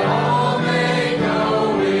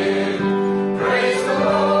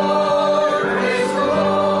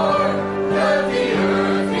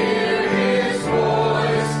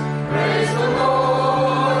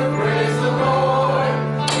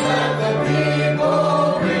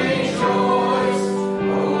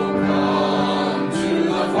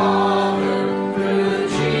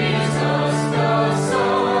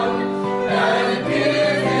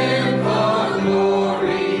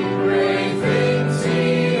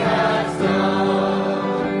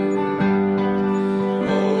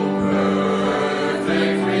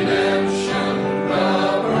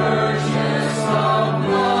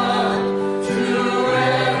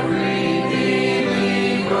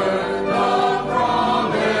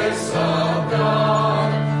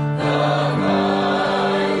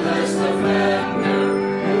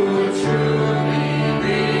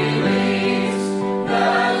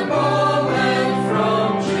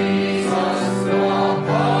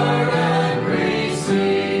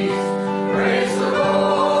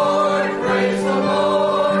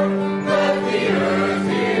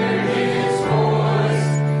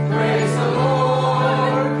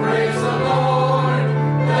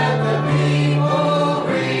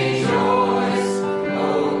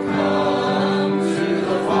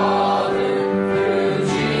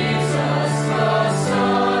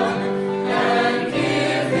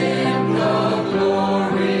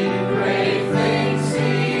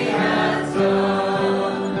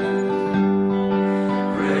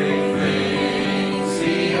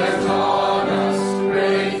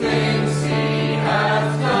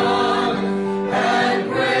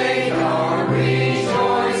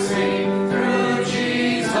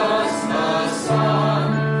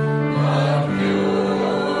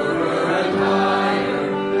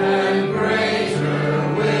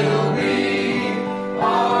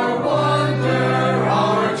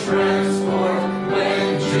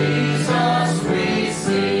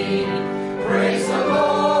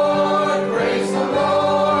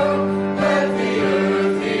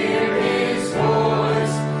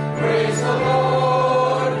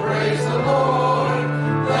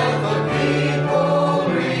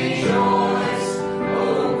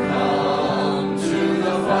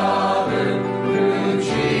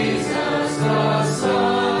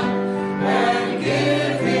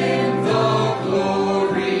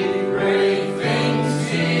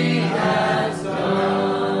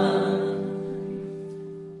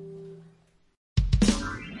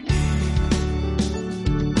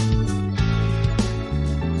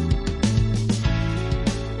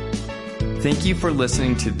Thank you for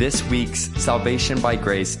listening to this week's Salvation by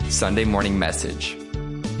Grace Sunday morning message.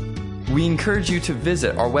 We encourage you to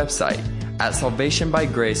visit our website at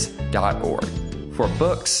salvationbygrace.org for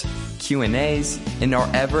books, Q&As, and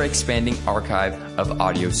our ever-expanding archive of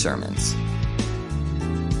audio sermons.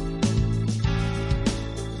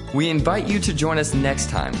 We invite you to join us next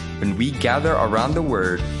time when we gather around the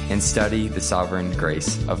Word and study the sovereign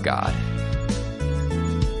grace of God.